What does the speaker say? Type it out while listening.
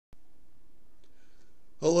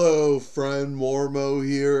Hello friend, Mormo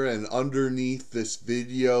here, and underneath this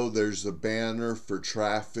video there's a banner for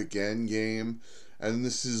Traffic Endgame, and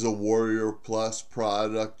this is a Warrior Plus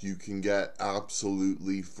product you can get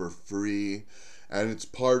absolutely for free, and it's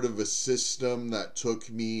part of a system that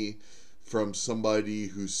took me from somebody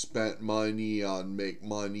who spent money on make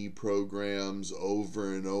money programs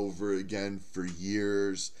over and over again for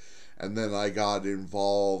years, and then I got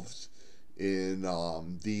involved in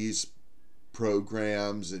these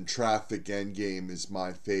programs, and Traffic Endgame is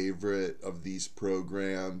my favorite of these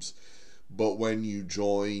programs. But when you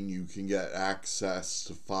join, you can get access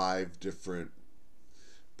to 5 different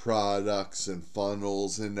products and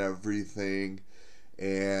funnels and everything.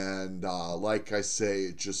 And like I say,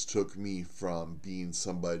 it just took me from being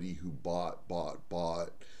somebody who bought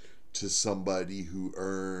to somebody who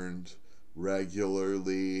earned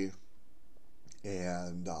regularly.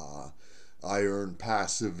 And I earn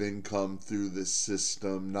passive income through this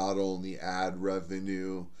system, not only ad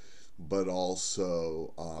revenue, but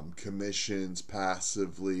also commissions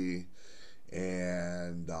passively.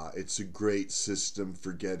 And it's a great system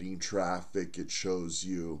for getting traffic.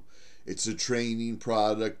 It's a training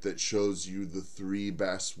product that shows you the 3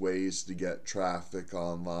 best ways to get traffic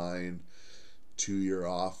online to your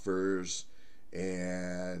offers.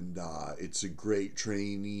 And it's a great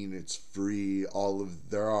training. It's free.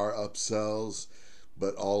 There are upsells,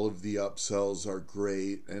 but all of the upsells are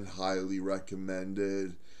great and highly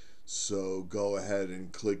recommended. So go ahead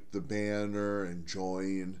and click the banner and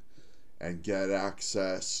join and get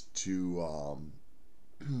access to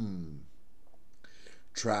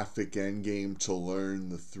Traffic Endgame to learn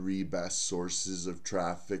the 3 best sources of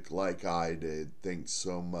traffic like I did. Thanks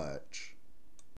so much.